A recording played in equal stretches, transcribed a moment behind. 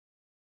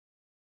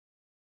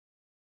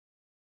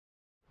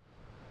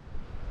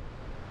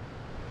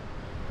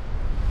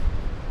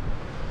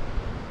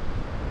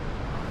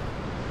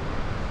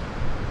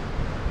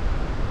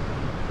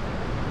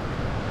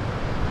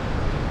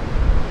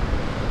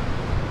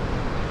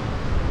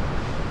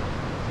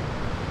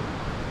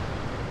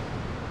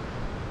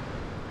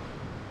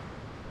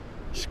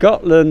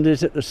Scotland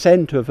is at the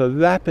centre of a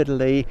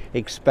rapidly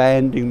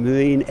expanding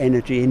marine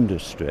energy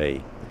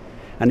industry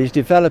and is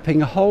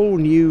developing a whole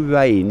new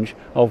range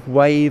of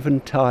wave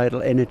and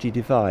tidal energy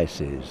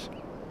devices.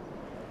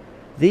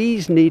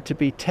 These need to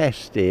be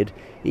tested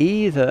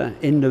either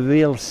in the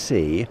real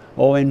sea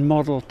or in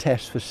model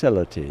test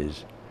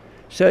facilities.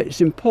 So it's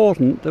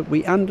important that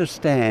we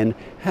understand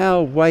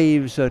how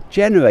waves are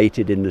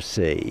generated in the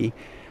sea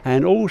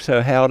and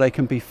also how they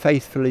can be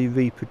faithfully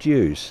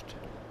reproduced.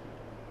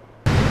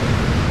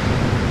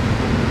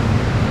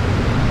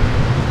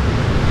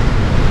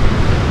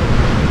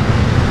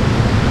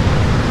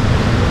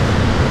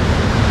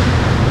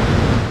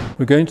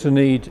 We're going to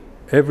need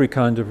every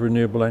kind of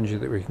renewable energy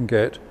that we can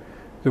get.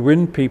 The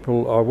wind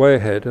people are way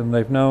ahead, and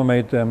they've now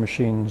made their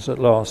machines at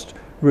last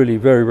really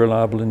very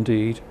reliable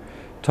indeed.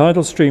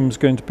 Tidal stream is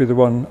going to be the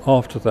one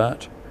after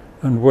that,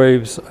 and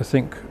waves, I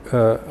think,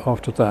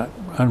 after that.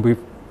 And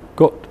we've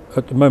got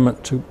at the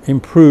moment to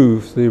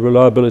improve the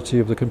reliability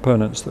of the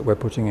components that we're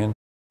putting in.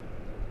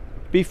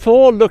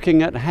 Before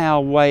looking at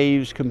how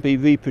waves can be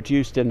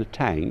reproduced in a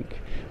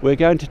tank, we're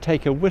going to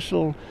take a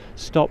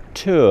whistle-stop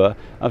tour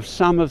of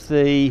some of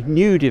the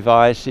new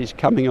devices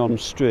coming on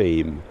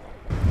stream.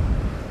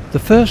 The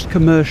first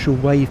commercial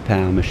wave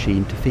power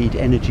machine to feed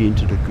energy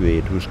into the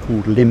grid was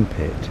called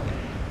Limpet.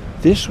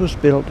 This was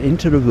built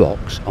into the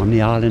rocks on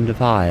the island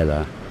of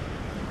Islay.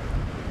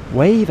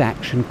 Wave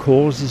action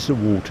causes the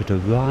water to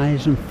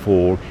rise and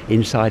fall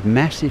inside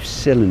massive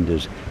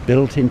cylinders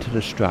built into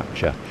the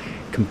structure,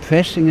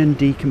 compressing and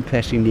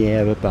decompressing the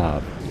air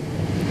above.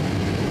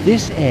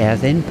 This air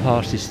then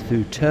passes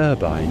through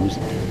turbines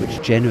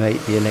which generate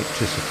the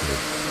electricity.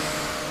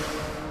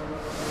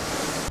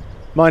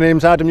 My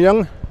name's Adam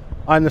Young.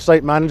 I'm the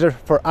site manager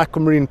for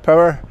Aquamarine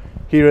Power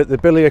here at the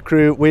Billy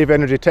Crew Wave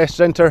Energy Test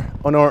Centre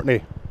on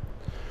Orkney.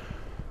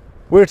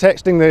 We're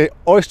testing the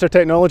Oyster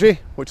technology,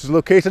 which is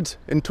located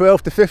in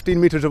 12 to 15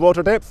 metres of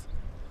water depth,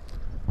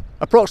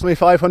 approximately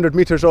 500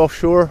 metres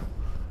offshore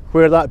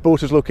where that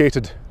boat is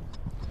located.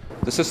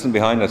 The system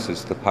behind us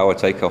is the power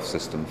takeoff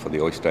system for the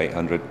Oyster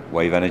 800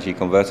 wave energy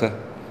converter.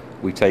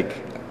 We take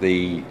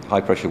the high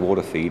pressure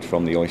water feed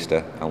from the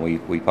Oyster and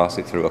we pass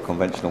it through a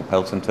conventional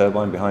Pelton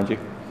turbine behind you,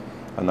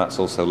 and that's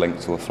also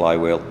linked to a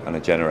flywheel and a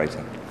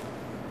generator.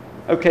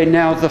 Okay,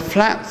 now the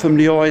flap from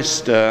the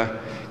Oyster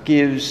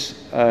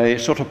gives a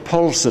sort of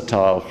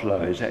pulsatile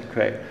flow, is that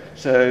correct?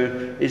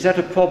 So is that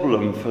a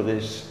problem for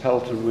this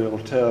Pelton wheel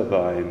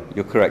turbine?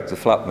 You're correct, the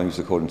flap moves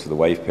according to the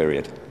wave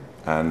period,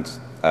 and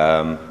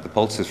the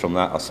pulses from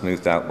that are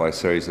smoothed out by a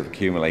series of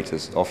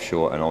accumulators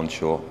offshore and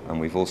onshore, and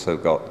we've also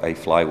got a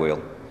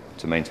flywheel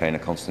to maintain a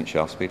constant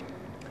shaft speed.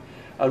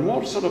 And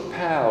what sort of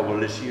power will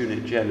this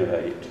unit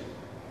generate?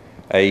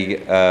 A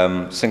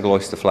single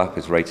Oyster flap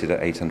is rated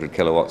at 800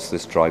 kilowatts.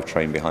 This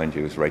drivetrain behind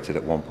you is rated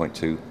at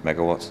 1.2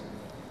 megawatts.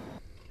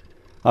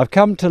 I've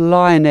come to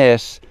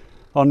Lyoness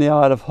on the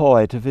Isle of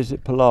Hoy to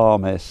visit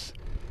Pelamis,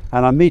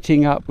 and I'm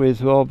meeting up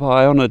with Rob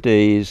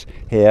Ionides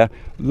here.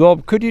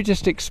 Rob, could you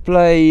just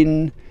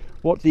explain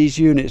what these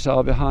units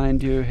are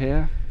behind you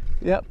here?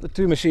 Yep, the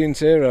two machines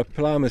here are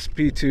Pelamis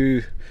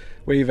P2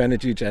 wave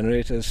energy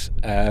generators.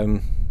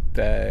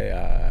 They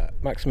are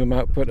maximum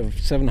output of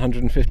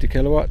 750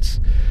 kilowatts,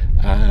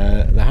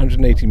 they're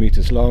 180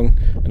 metres long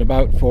and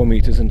about 4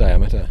 metres in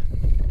diameter.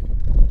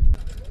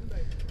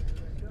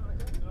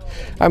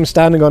 I'm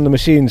standing on the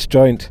machine's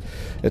joint.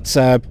 It's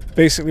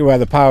basically where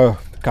the power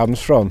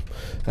comes from.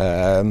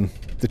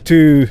 The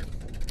two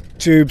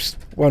tubes,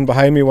 one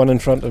behind me, one in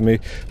front of me,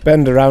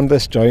 bend around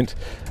this joint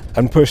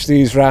and push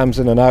these rams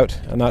in and out,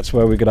 and that's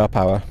where we get our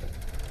power.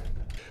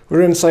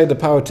 We're inside the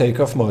power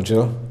takeoff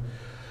module.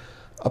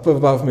 Up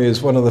above me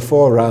is one of the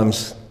 4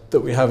 rams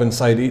that we have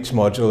inside each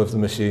module of the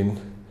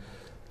machine.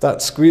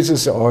 That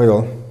squeezes the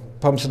oil,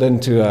 pumps it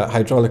into a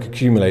hydraulic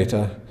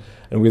accumulator,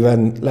 and we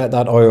then let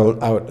that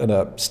oil out at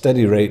a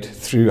steady rate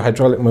through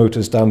hydraulic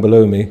motors down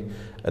below me,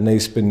 and they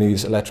spin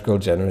these electrical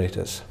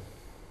generators.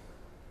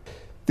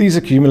 These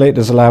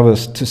accumulators allow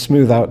us to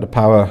smooth out the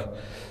power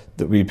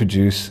that we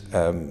produce.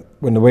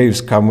 When the waves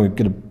come, we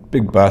get a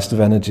big burst of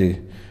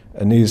energy,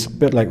 and these, a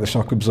bit like the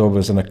shock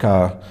absorbers in a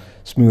car,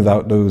 smooth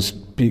out those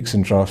peaks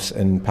and troughs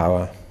in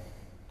power.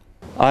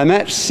 I'm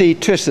at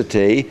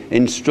Seatricity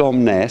in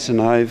Stromness,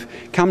 and I've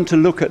come to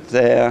look at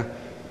their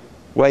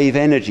wave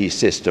energy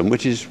system,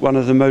 which is one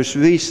of the most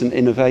recent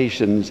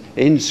innovations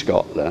in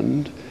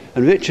Scotland.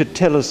 And Richard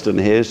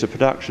Tilleston here is the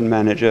production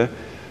manager.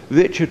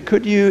 Richard,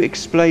 could you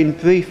explain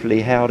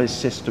briefly how this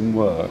system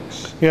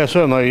works? Yeah,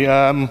 certainly.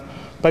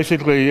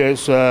 Basically,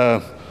 it's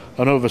an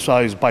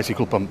oversized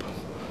bicycle pump.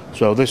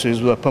 So this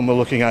is the pump we're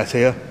looking at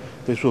here.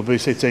 This will be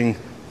sitting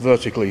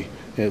vertically.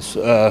 It's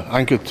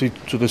anchored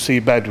to the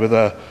seabed with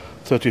a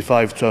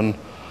 35-ton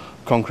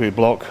concrete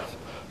block,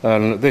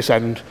 and this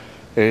end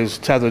is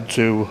tethered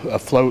to a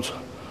float,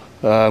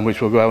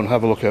 which we'll go out and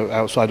have a look at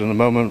outside in a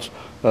moment,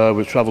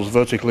 which travels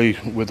vertically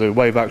with the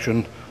wave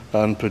action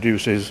and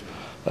produces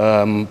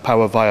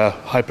power via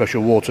high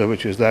pressure water,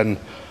 which is then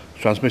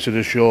transmitted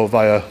ashore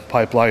via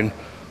pipeline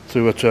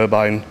through a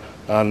turbine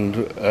and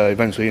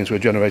eventually into a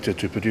generator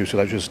to produce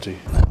electricity.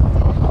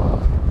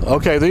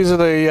 Okay, these are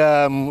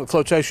the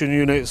flotation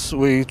units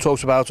we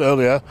talked about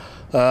earlier.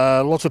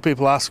 Lots of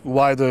people ask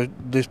why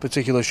this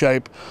particular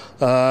shape.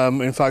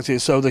 In fact,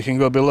 it's so they can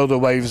go below the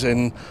waves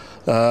in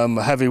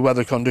heavy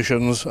weather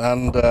conditions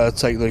and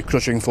take the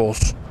crushing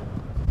force.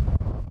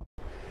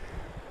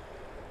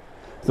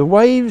 The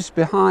waves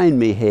behind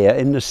me here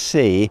in the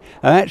sea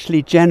are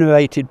actually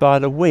generated by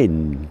the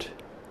wind.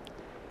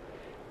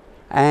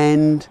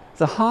 And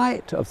the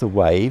height of the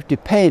wave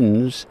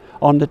depends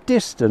on the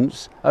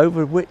distance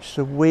over which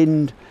the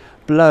wind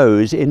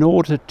blows in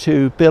order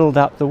to build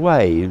up the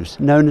waves,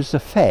 known as the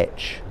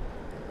fetch.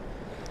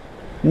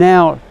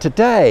 Now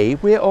today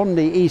we're on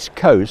the east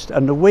coast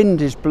and the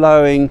wind is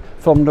blowing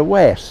from the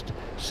west,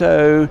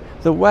 so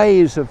the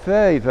waves are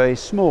very, very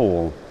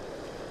small.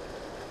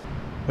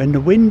 When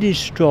the wind is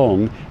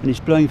strong and it's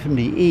blowing from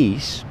the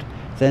east,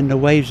 then the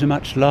waves are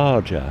much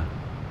larger.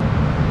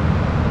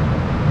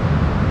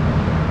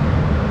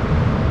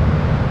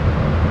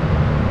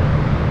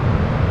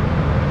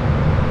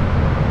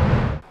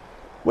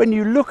 When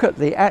you look at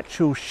the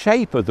actual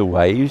shape of the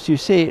waves, you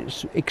see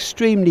it's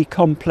extremely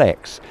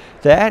complex.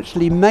 They're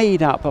actually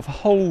made up of a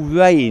whole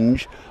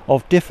range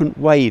of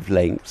different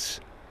wavelengths.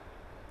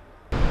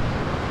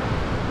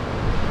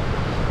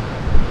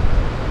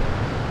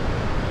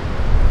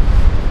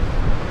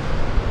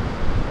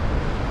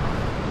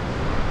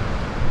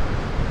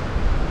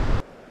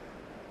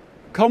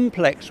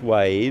 Complex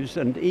waves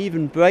and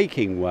even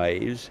breaking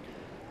waves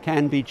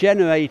can be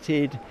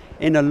generated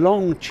in a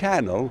long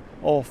channel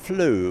or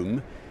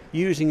flume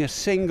using a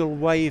single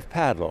wave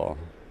paddle.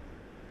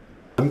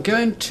 I'm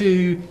going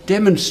to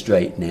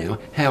demonstrate now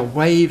how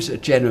waves are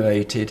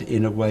generated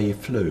in a wave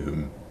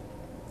flume.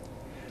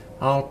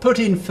 I'll put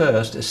in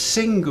first a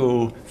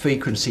single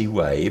frequency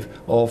wave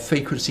of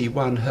frequency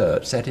 1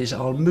 Hertz, that is,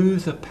 I'll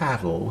move the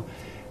paddle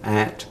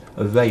at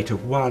a rate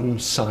of 1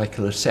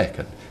 cycle a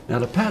second. Now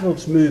the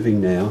paddle's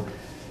moving now.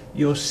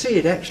 You'll see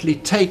it actually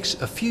takes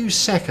a few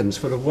seconds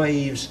for the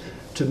waves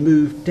to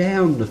move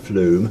down the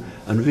flume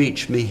and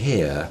reach me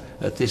here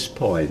at this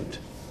point.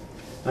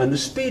 And the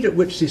speed at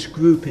which this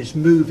group is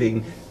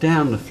moving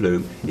down the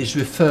flume is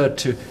referred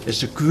to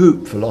as the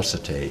group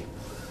velocity.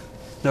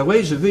 Now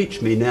waves have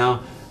reached me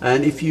now,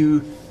 and if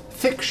you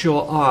fix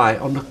your eye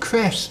on the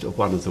crest of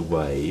one of the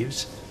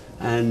waves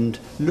and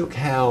look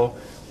how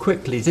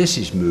quickly this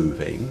is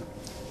moving,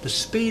 the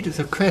speed of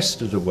the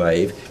crest of the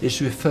wave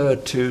is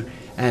referred to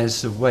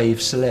as the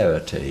wave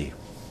celerity.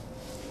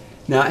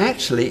 Now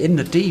actually in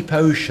the deep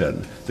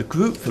ocean the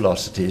group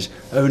velocity is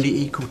only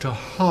equal to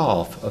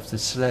half of the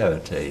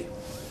celerity.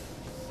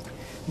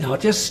 Now I'll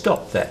just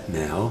stop that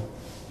now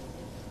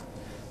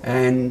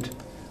and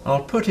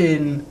I'll put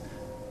in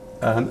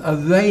a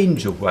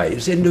range of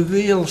waves. In the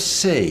real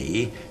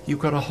sea you've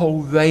got a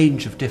whole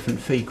range of different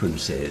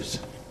frequencies.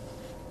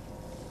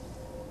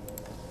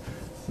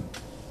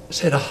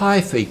 So the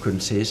high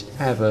frequencies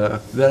have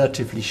a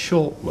relatively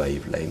short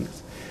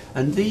wavelength,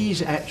 and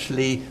these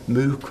actually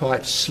move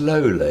quite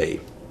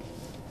slowly.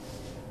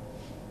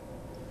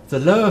 The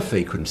lower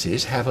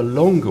frequencies have a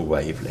longer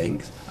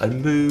wavelength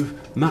and move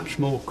much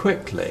more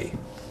quickly.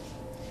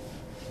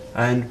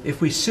 And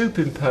if we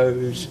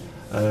superimpose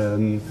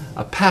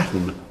a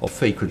pattern of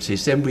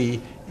frequencies, then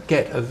we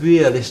get a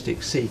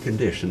realistic sea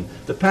condition.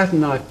 The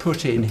pattern I've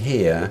put in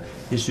here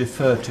is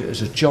referred to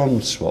as a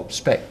John swap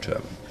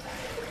spectrum.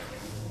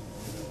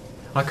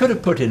 I could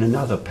have put in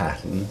another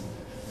pattern.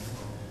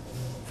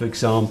 For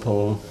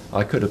example,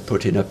 I could have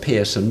put in a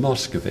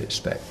Pearson-Moscovitch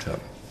spectrum.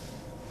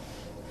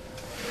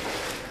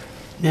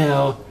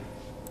 Now,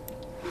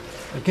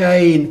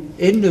 again,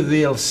 in the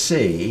real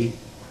sea,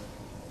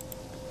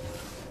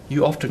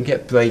 you often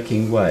get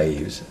breaking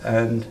waves,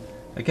 and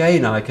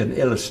again I can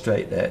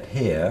illustrate that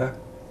here.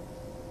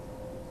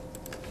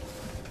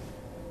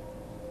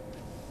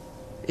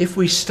 If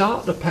we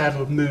start the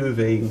paddle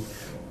moving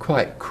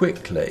quite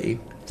quickly,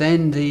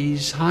 then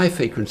these high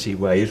frequency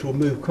waves will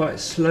move quite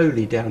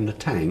slowly down the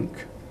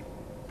tank,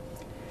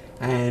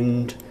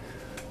 and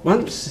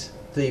once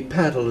the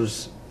paddle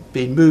has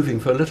been moving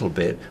for a little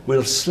bit,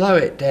 we'll slow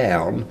it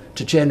down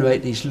to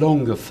generate these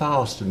longer,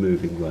 faster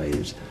moving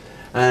waves.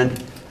 And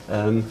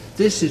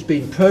this has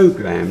been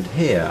programmed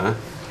here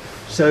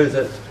so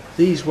that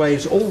these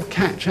waves all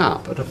catch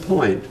up at a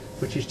point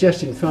which is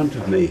just in front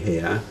of me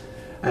here,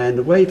 and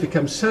the wave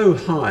becomes so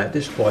high at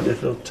this point that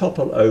it'll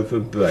topple over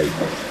and break.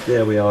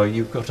 There we are,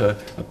 you've got a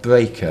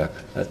breaker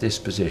at this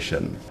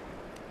position.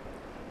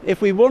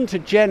 If we want to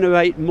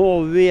generate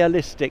more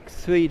realistic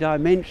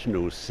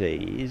three-dimensional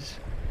seas,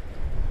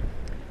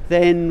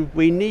 then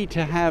we need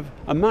to have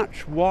a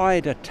much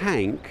wider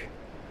tank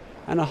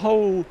and a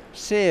whole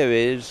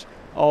series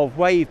of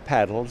wave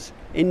paddles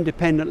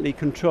independently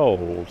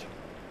controlled.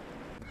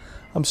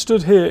 I'm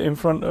stood here in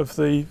front of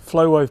the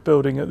Flowwave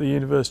building at the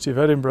University of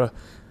Edinburgh,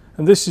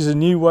 and this is a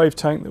new wave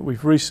tank that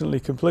we've recently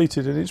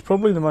completed, and it's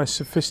probably the most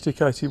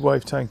sophisticated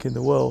wave tank in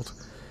the world.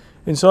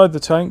 Inside the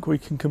tank we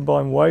can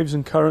combine waves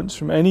and currents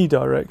from any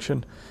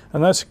direction,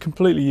 and that's a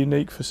completely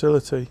unique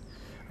facility.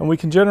 And we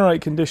can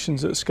generate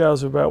conditions at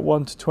scales of about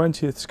 1 to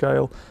 20th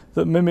scale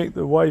that mimic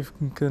the wave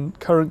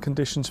current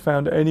conditions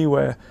found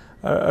anywhere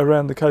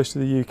around the coast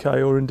of the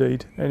UK, or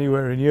indeed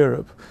anywhere in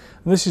Europe.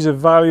 And this is a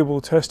valuable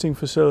testing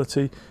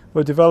facility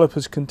where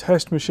developers can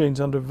test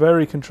machines under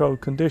very controlled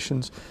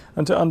conditions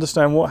and to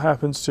understand what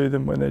happens to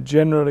them when they're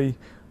generally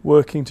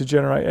working to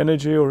generate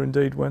energy, or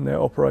indeed when they're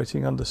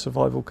operating under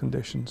survival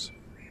conditions.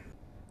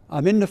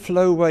 I'm in the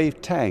flow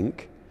wave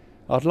tank.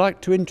 I'd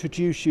like to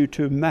introduce you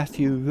to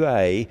Matthew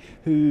Ray,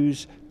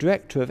 who's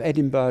Director of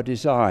Edinburgh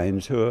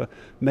Designs, who are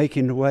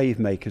making the wave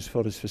makers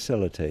for this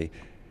facility.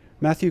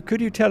 Matthew,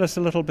 could you tell us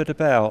a little bit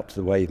about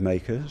the wave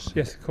makers?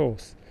 Yes, of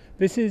course.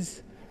 This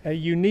is a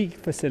unique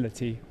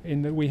facility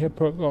in that we have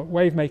got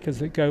wave makers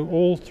that go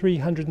all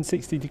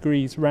 360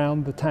 degrees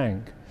round the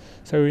tank.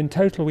 So in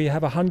total we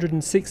have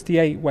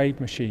 168 wave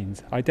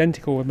machines,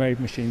 identical wave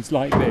machines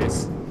like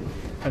this,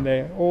 and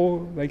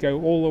they go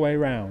all the way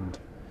round.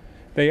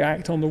 They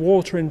act on the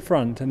water in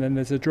front, and then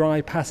there's a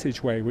dry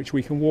passageway which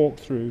we can walk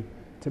through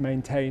to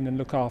maintain and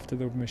look after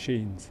the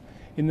machines.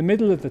 In the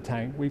middle of the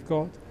tank we've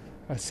got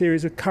a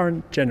series of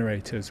current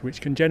generators which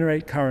can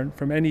generate current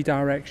from any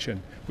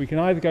direction. We can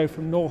either go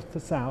from north to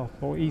south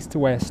or east to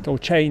west, or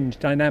change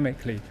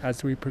dynamically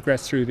as we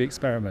progress through the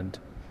experiment.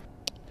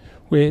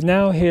 We're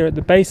now here at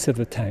the base of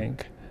the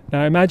tank.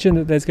 Now imagine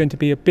that there's going to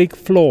be a big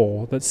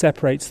floor that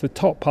separates the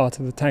top part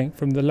of the tank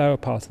from the lower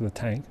part of the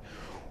tank.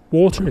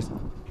 Water is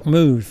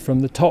moved from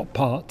the top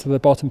part to the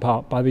bottom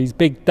part by these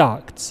big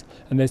ducts,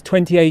 and there's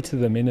 28 of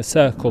them in a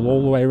circle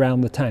all the way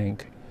around the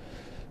tank.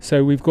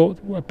 So we've got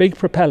a big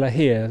propeller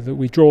here that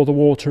we draw the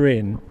water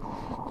in.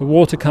 The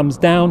water comes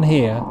down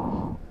here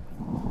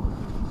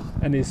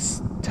and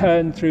is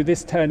turned through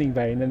this turning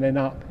vane and then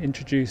up,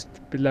 introduced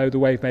below the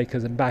wave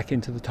makers and back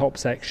into the top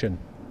section.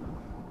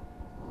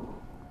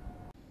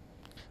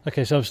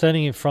 Okay, so I'm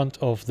standing in front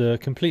of the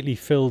completely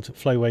filled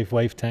Flowwave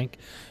wave tank.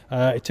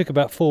 It took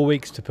about 4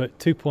 weeks to put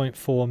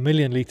 2.4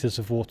 million litres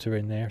of water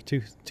in there,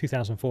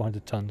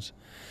 2,400 tonnes.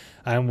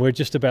 And we're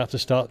just about to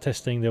start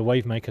testing the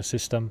wavemaker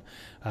system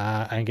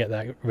and get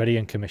that ready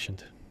and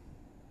commissioned.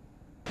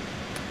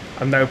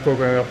 I'm now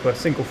programming up a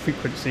single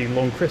frequency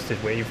long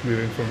crested wave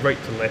moving from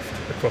right to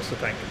left across the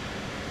tank.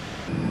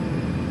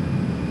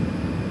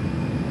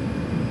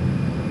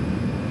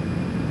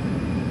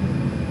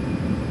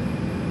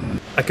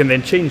 I can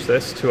then change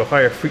this to a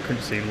higher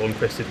frequency long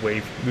crested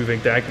wave moving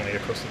diagonally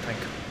across the tank.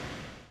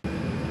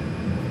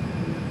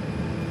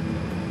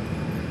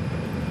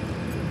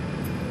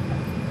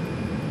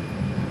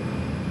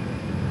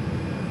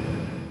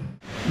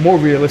 More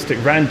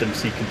realistic random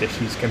sea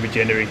conditions can be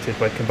generated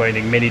by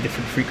combining many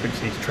different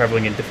frequencies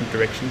travelling in different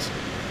directions.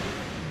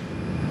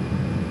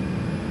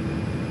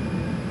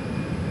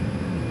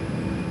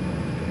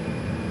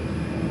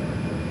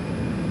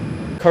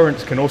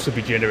 Currents can also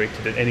be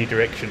generated in any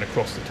direction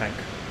across the tank.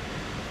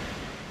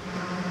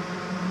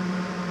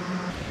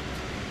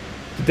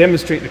 To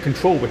demonstrate the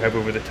control we have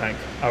over the tank,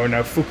 I will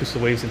now focus the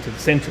waves into the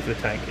centre of the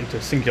tank into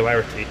a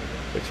singularity,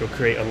 which will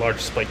create a large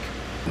spike.